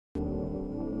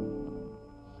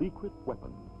secret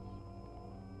weapons.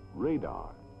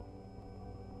 Radar.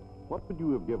 What would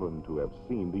you have given to have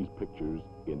seen these pictures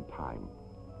in time?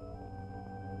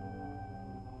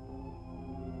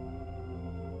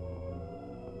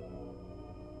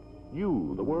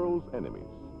 You, the world's enemies.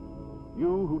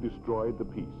 You who destroyed the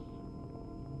peace.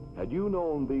 Had you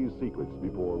known these secrets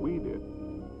before we did,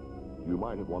 you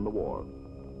might have won the war.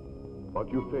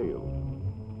 But you failed.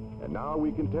 And now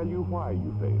we can tell you why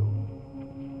you failed.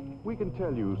 We can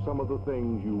tell you some of the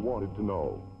things you wanted to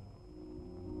know.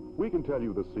 We can tell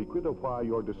you the secret of why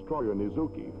your destroyer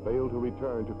Nizuki failed to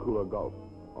return to Kura Gulf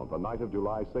on the night of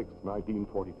July 6,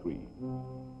 1943.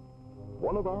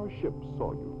 One of our ships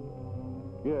saw you.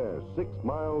 Yes, 6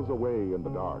 miles away in the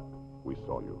dark, we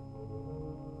saw you.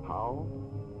 How?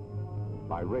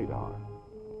 By radar.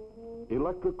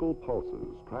 Electrical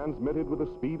pulses transmitted with the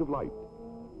speed of light,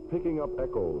 picking up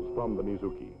echoes from the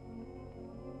Nizuki.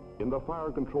 In the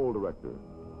fire control director,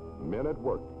 men at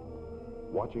work,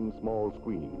 watching small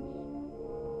screens.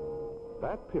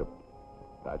 That pip,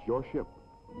 that's your ship.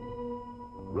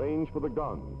 Range for the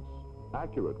guns,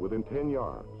 accurate within 10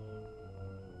 yards.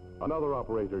 Another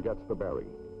operator gets the bearing.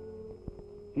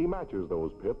 He matches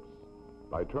those pips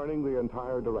by turning the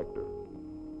entire director.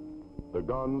 The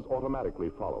guns automatically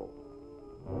follow.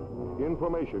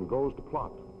 Information goes to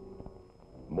plot.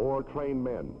 More trained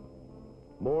men,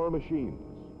 more machines.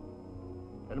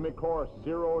 Enemy course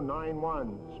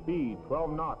 091, speed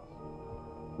 12 knots.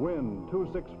 Wind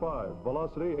 265,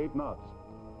 velocity 8 knots.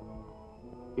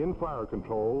 In fire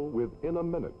control, within a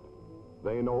minute,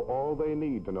 they know all they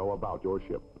need to know about your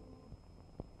ship.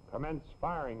 Commence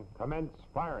firing, commence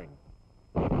firing.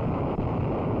 The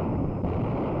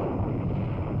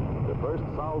first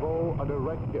salvo, a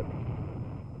direct hit.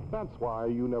 That's why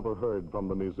you never heard from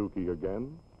the Nizuki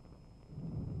again.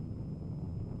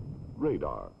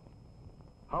 Radar.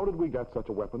 How did we get such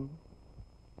a weapon?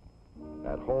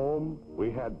 At home,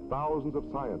 we had thousands of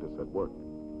scientists at work,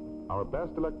 our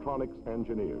best electronics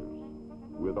engineers,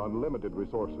 with unlimited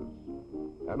resources,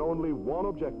 and only one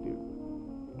objective,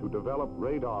 to develop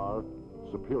radar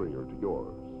superior to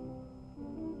yours.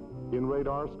 In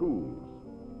radar schools,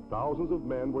 thousands of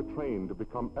men were trained to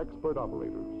become expert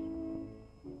operators.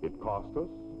 It cost us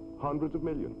hundreds of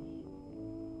millions.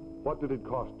 What did it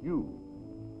cost you,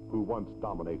 who once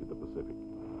dominated the Pacific?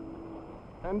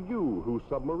 And you, whose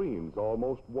submarines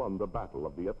almost won the Battle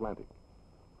of the Atlantic?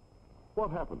 What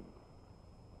happened?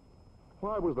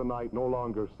 Why was the night no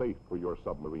longer safe for your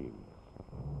submarines?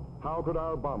 How could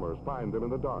our bombers find them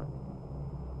in the dark?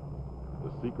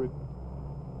 The secret?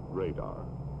 Radar.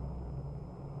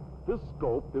 This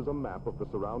scope is a map of the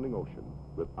surrounding ocean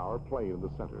with our plane in the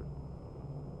center.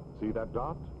 See that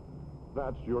dot?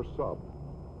 That's your sub.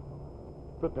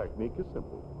 The technique is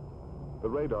simple. The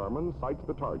radarman sights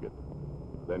the target,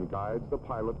 then guides the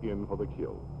pilot in for the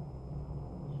kill.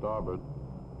 Starboard.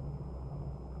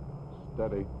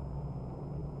 Steady.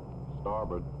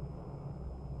 Starboard.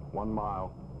 1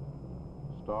 mile.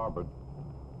 Starboard.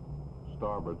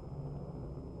 Starboard.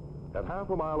 At half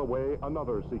a mile away,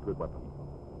 another secret weapon.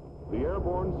 The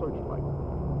airborne searchlight.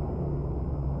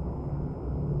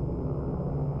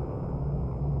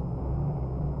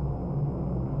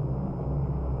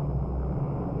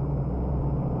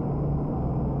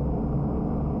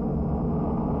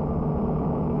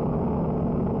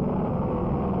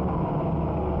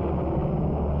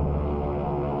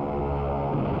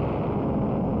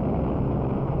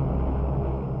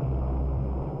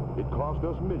 It cost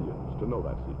us millions to know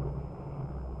that secret.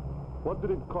 What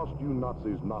did it cost you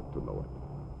Nazis not to know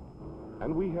it?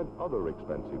 And we had other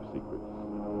expensive secrets.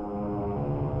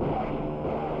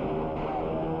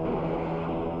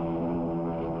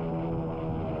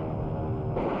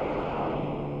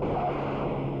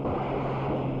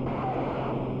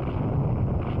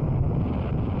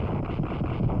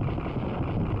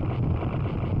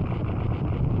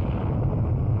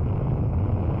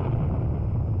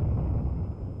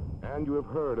 And you have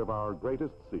heard of our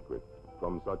greatest secret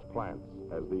from such plants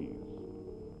as these.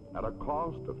 At a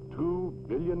cost of $2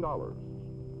 billion,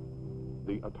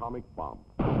 the atomic bomb.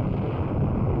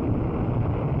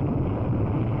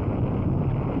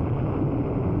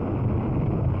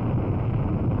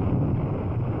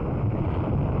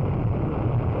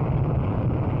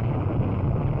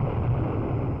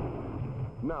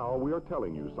 Now we are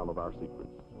telling you some of our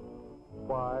secrets.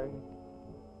 Why?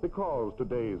 Because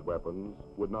today's weapons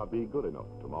would not be good enough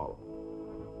tomorrow.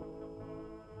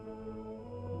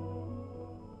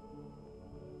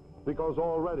 Because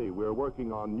already we're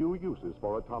working on new uses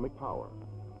for atomic power,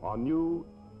 on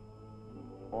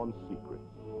secrets.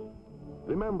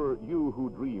 Remember, you who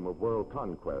dream of world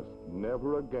conquest,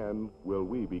 never again will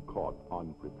we be caught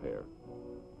unprepared.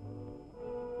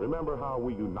 Remember how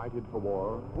we united for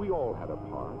war? We all had a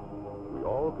part. We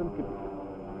all contributed.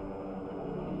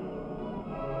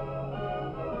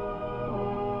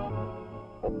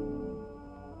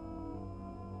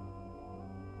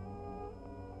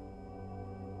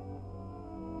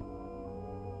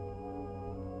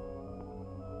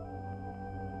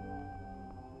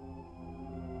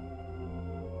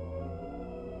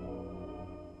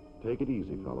 Take it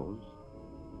easy, fellows.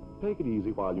 Take it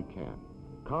easy while you can.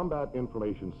 Combat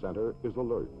Information Center is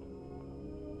alert.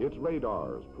 Its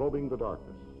radars probing the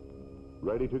darkness,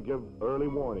 ready to give early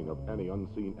warning of any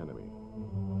unseen enemy.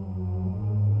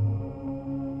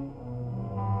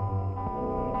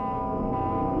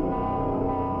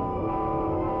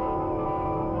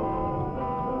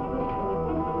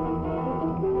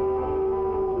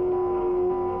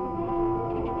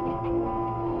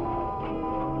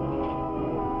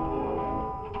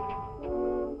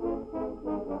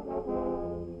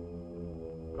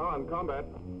 Combat,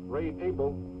 rate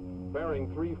able, bearing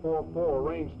 344,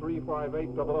 range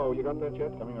 35800. You got that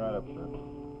yet? Coming right up, sir.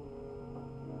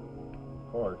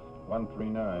 Course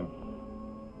 139.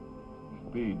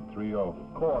 Speed 30.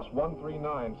 Course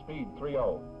 139, speed 30.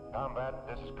 Combat,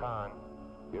 this is Khan.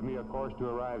 Give me a course to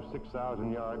arrive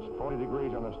 6,000 yards, 40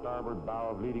 degrees on the starboard bow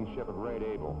of leading ship at rate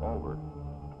able. Over.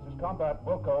 This is Combat,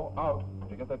 Wilco, out.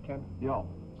 Did you get that, Ken? Yeah.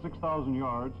 6,000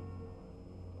 yards.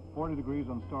 40 degrees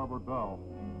on starboard bow.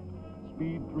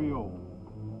 Speed 30.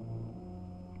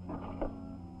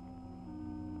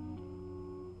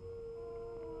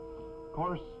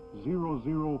 Course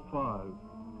 005.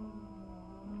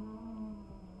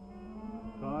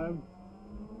 Time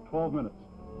 12 minutes.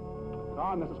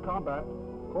 Khan, this is Combat.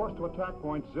 Course to attack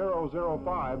point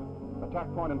 005.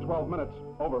 Attack point in 12 minutes.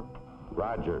 Over.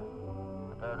 Roger.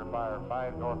 Prepare to fire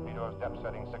 5 torpedoes, depth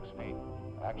setting 6 feet.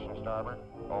 Action starboard.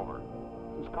 Over.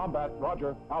 This is Combat,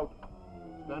 Roger, out.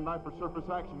 Stand by for surface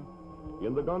action.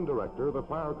 In the gun director, the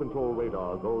fire control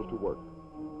radar goes to work.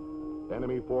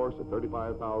 Enemy force at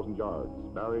 35,000 yards,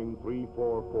 bearing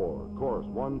 344, course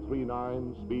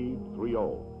 139, speed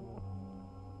 30.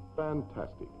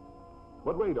 Fantastic.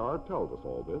 But radar tells us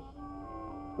all this.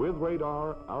 With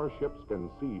radar, our ships can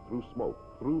see through smoke,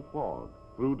 through fog,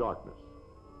 through darkness.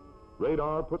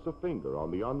 Radar puts a finger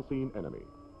on the unseen enemy.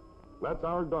 Lets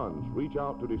our guns reach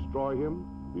out to destroy him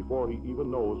before he even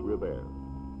knows we're there.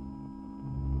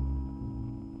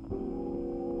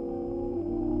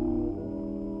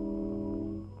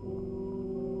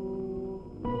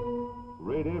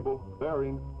 Rate able,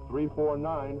 bearing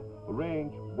 349,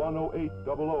 range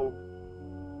 10800.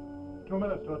 2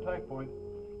 minutes to attack point.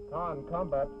 Khan,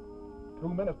 Combat, 2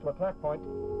 minutes to attack point.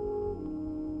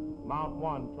 Mount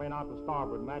 1, train out to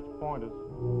starboard, match pointers.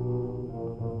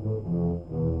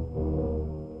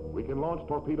 We can launch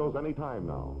torpedoes any time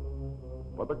now.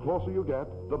 But the closer you get,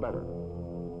 the better.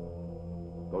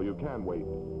 Though you can wait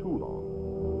too long.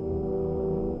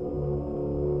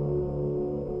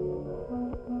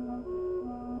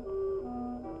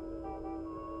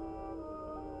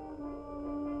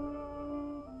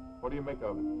 What do you make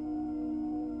of it?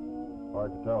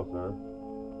 Hard to tell, sir.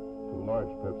 2 large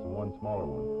pips and 1 smaller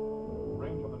one.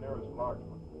 Range on the nearest large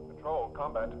one. Control,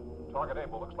 Combat. Target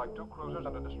able. Looks like 2 cruisers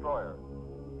and a destroyer.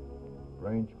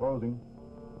 Range closing.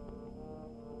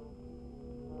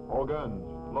 All guns,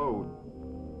 load.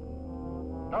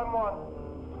 Gun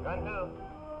 1, Gun 2,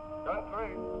 Gun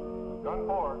 3, Gun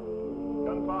 4,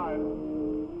 Gun 5.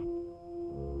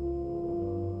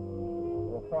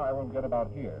 We'll fire when we get about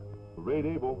here. Rate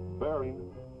able, bearing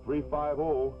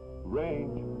 350,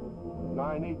 range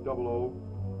 9800.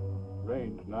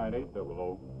 Range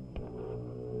 9800.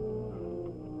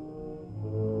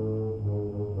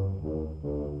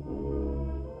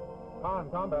 Khan,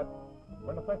 Combat.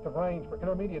 We're in effective range for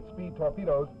intermediate speed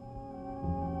torpedoes.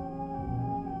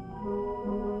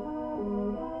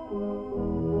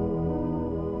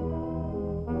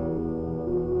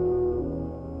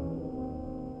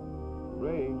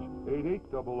 Range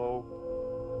 8800.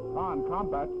 Khan,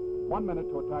 Combat. 1 minute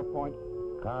to attack point.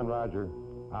 Khan, Roger.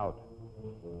 Out.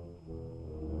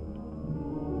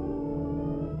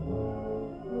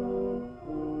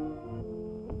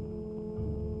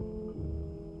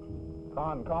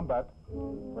 Khan, Combat.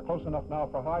 We're close enough now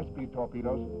for high-speed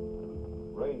torpedoes.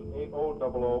 Range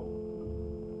 8000.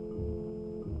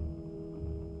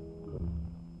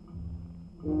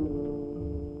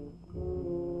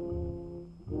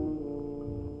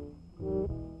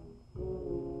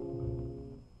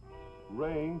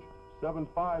 Range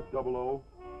 7500.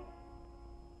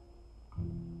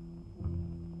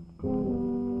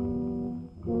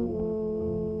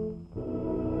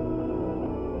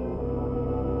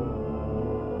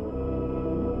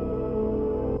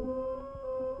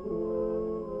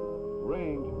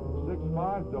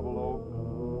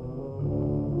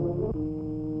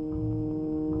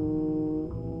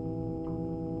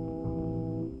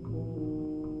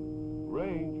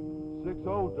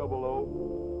 6000.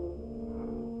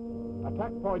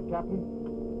 Attack point, Captain.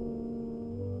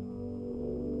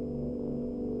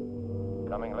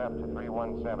 Coming left to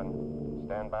 317.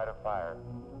 Stand by to fire.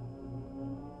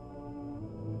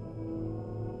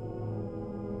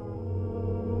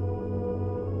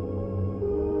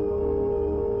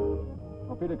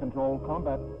 Torpedo control,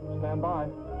 combat. Stand by.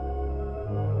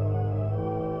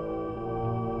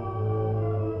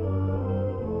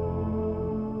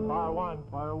 Fire one.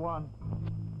 Fire one.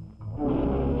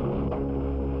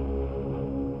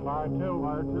 Fire two.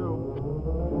 Fire two.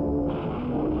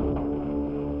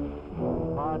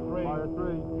 Fire three. Fire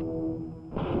three.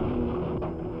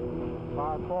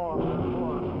 Fire four. Fire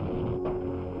four.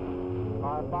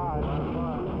 Fire five. Fire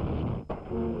five.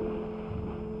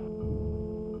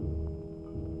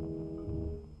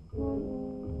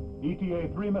 ETA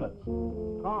 3 minutes.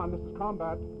 Con, this is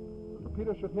combat. The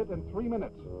torpedo should hit in 3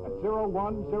 minutes at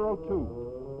 0102.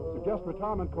 Suggest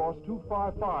retirement course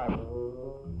 255.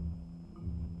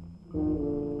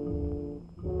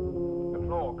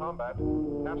 Control, combat.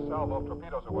 Half salvo of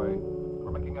torpedoes away.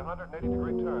 We're making a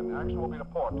 180-degree turn. Action will be to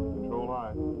port. Control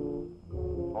high.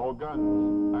 All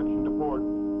guns, action to port.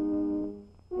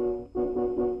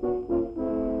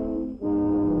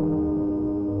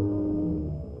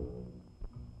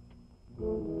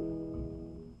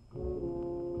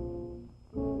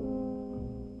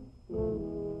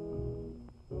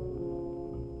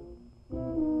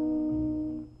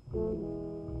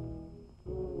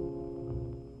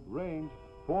 Range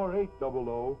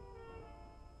 4800.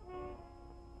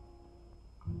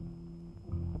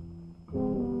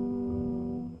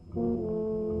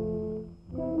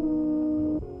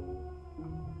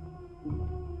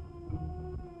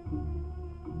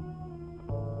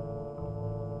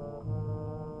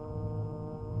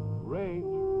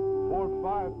 Range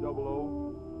 4500.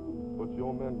 What's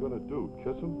your man gonna do?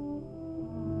 Kiss him?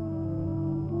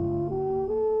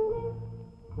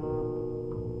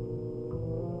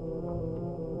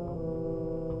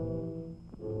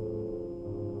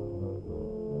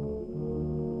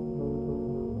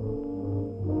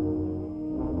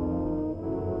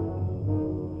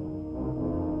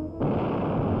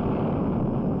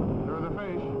 Through the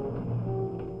fish.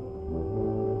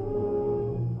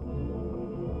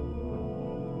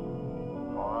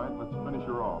 All right, let's finish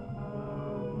her off.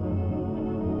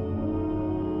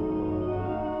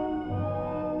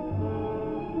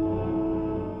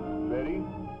 Ready?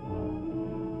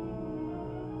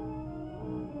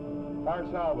 Fire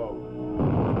salvo.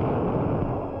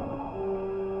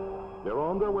 They're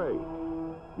on their way.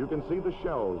 You can see the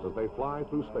shells as they fly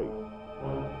through space.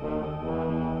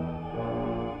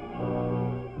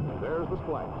 There's the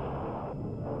splash.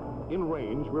 In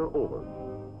range, we're over.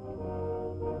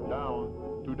 Down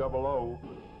 200.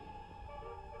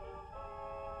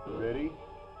 Ready?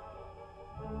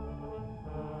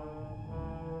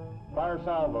 Fire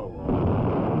salvo.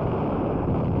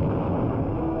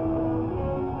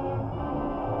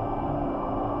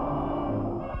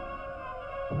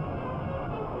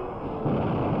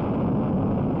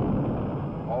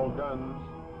 All guns,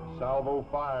 salvo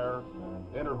fire,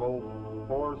 interval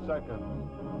 4 seconds.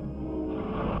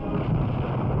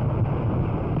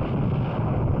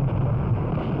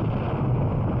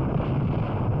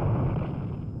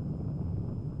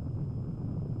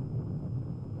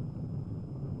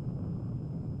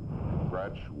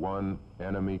 Scratch one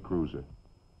enemy cruiser.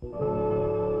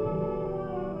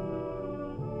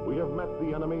 We have met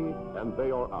the enemy, and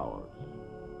they are ours.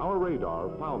 Our radar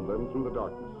found them through the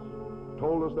darkness,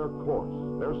 told us their course,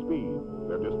 their speed,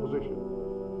 their disposition.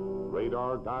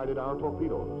 Radar guided our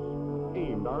torpedoes,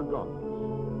 aimed our guns.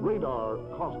 Radar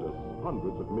cost us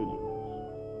hundreds of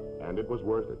millions, and it was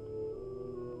worth it.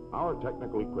 Our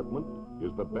technical equipment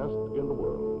is the best in the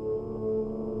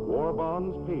world. War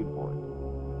bonds paid for it.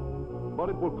 But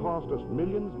it will cost us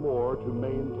millions more to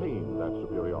maintain that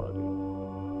superiority.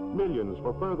 Millions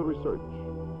for further research,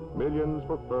 millions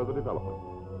for further development.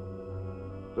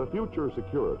 The future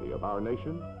security of our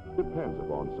nation depends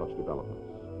upon such developments,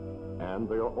 and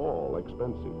they are all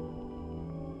expensive.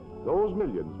 Those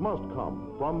millions must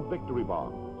come from victory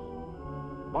bonds.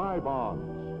 Buy bonds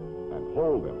and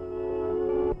hold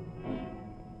them.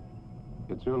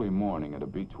 It's early morning at a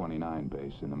B-29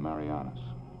 base in the Marianas.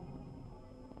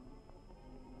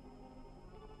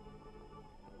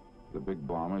 The big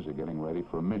bombers are getting ready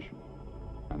for a mission,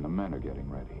 and the men are getting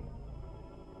ready.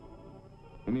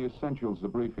 In the essentials, the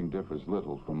briefing differs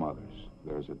little from others.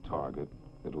 There's a target,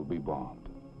 it'll be bombed.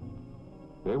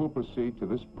 They will proceed to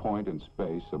this point in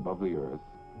space above the Earth,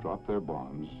 drop their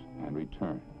bombs, and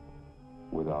return,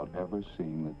 without ever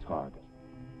seeing the target.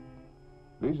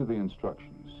 These are the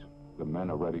instructions. The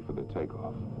men are ready for the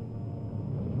takeoff.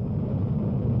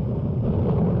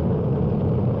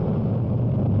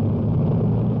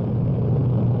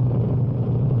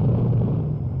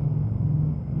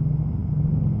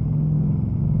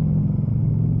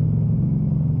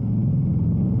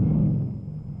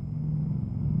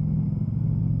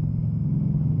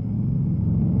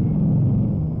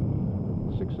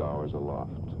 Aloft.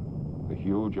 The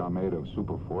huge armada of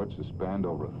superforts has spanned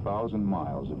over 1,000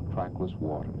 miles of trackless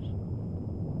waters.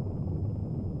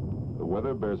 The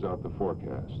weather bears out the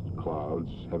forecast.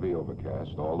 Clouds, heavy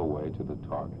overcast, all the way to the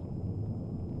target.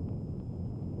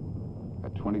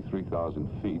 At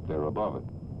 23,000 feet, they're above it.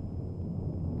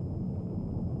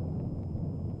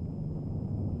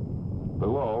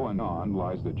 Below and on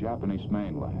lies the Japanese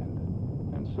mainland,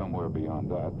 and somewhere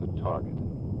beyond that, the target.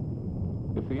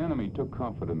 If the enemy took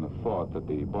comfort in the thought that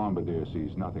the bombardier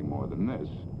sees nothing more than this,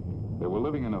 they were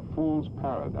living in a fool's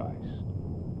paradise.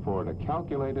 For at a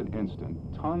calculated instant,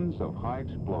 tons of high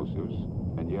explosives,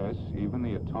 and yes, even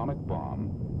the atomic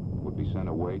bomb, would be sent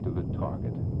away to the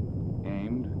target,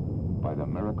 aimed by the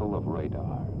miracle of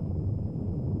radar.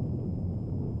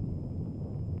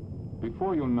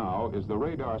 Before you now is the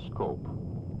radar scope,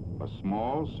 a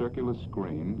small circular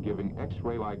screen giving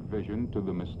X-ray-like vision to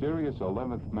the mysterious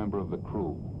 11th member of the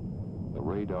crew, the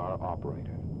radar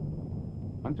operator.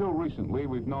 Until recently,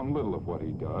 we've known little of what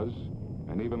he does,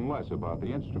 and even less about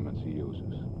the instruments he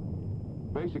uses.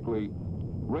 Basically,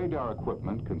 radar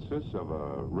equipment consists of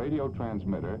a radio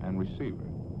transmitter and receiver.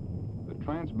 The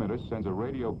transmitter sends a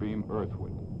radio beam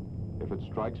earthward. If it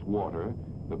strikes water,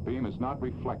 the beam is not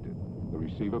reflected. The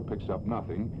receiver picks up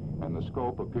nothing, and the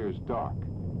scope appears dark,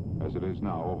 as it is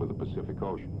now over the Pacific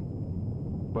Ocean.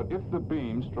 But if the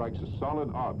beam strikes a solid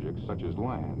object, such as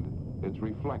land, it's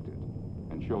reflected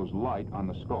and shows light on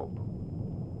the scope.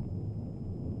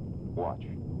 Watch.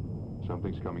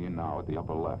 Something's coming in now at the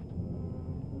upper left.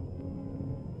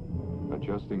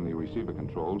 Adjusting the receiver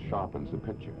control sharpens the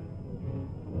picture.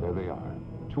 There they are.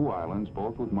 2 islands,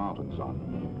 both with mountains on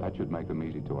them. That should make them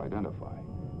easy to identify.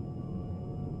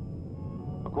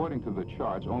 According to the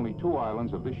charts, only 2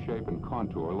 islands of this shape and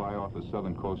contour lie off the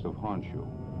southern coast of Honshu.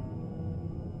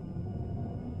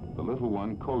 The little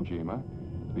one, Kojima,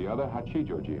 the other,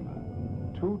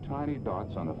 Hachijojima. 2 tiny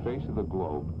dots on the face of the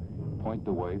globe point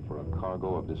the way for a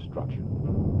cargo of destruction.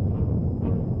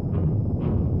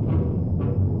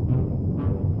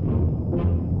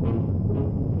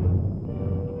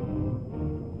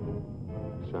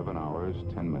 Seven hours,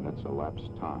 10 minutes elapsed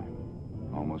time.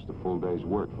 Almost a full day's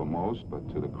work for most, but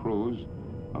to the crews,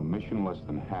 a mission less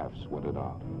than half sweated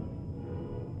out.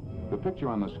 The picture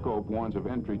on the scope warns of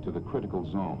entry to the critical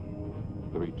zone.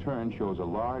 The return shows a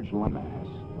large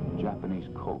landmass, Japanese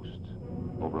coast,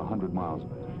 over 100 miles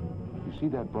of it. You see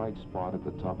that bright spot at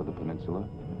the top of the peninsula?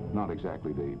 Not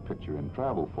exactly the picture in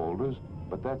travel folders,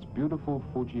 but that's beautiful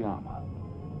Fujiyama.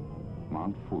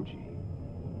 Mount Fuji,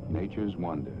 nature's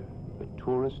wonder, the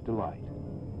tourist delight.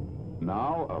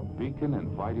 Now a beacon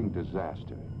inviting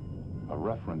disaster, a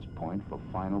reference point for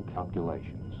final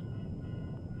calculations.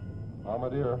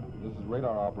 Bombardier, this is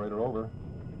radar operator, over.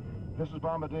 This is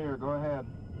Bombardier. Go ahead.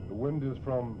 The wind is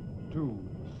from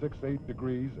 268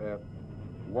 degrees at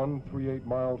 138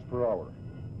 miles per hour.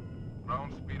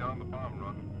 Ground speed on the bomb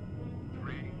run,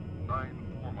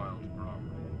 394 miles per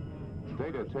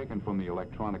hour. Data taken from the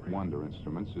electronic wonder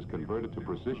instruments is converted to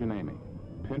precision aiming,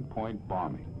 pinpoint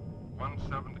bombing.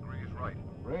 17 degrees right.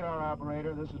 Radar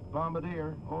operator, this is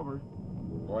Bombardier. Over.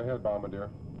 Go ahead, Bombardier.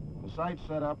 The site's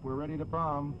set up. We're ready to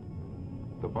bomb.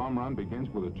 The bomb run begins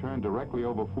with a turn directly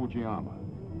over Fujiyama.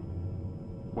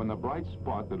 When the bright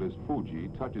spot that is Fuji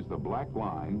touches the black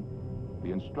line,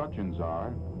 the instructions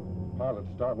are... Pilot,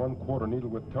 start 1/4 needle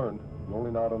with turn,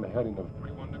 rolling out on the heading of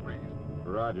 31 degrees.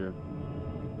 Roger.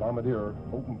 Bombardier,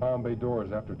 open bomb bay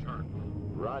doors after turn.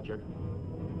 Roger.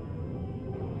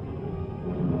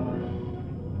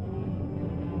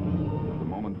 The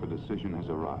moment for decision has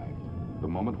arrived. The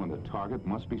moment when the target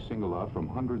must be singled out from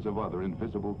hundreds of other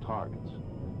invisible targets.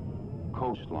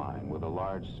 Coastline with a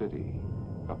large city.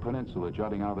 A peninsula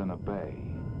jutting out in a bay.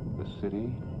 The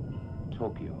city,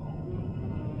 Tokyo.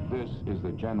 This is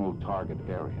the general target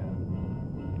area.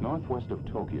 Northwest of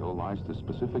Tokyo lies the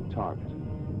specific target,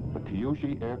 the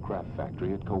Kyushu aircraft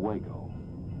factory at Kawago.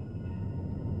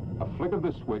 A flick of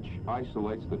the switch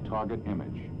isolates the target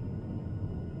image.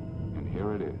 And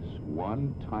here it is,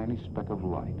 one tiny speck of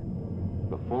light,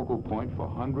 the focal point for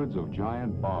hundreds of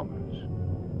giant bombers,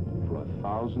 for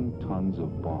 1,000 tons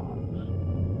of bombs.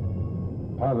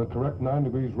 Pilot, correct 9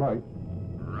 degrees right.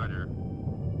 Roger.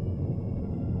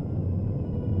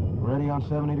 Ready on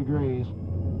 70 degrees.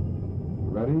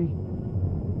 Ready?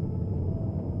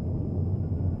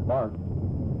 Mark.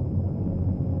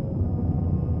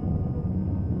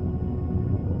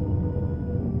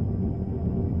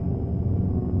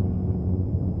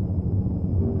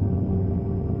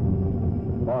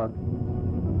 Mark.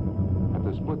 At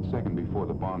the split second before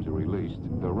the bombs are released,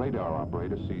 the radar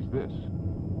operator sees this.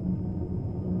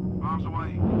 Bombs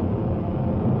away.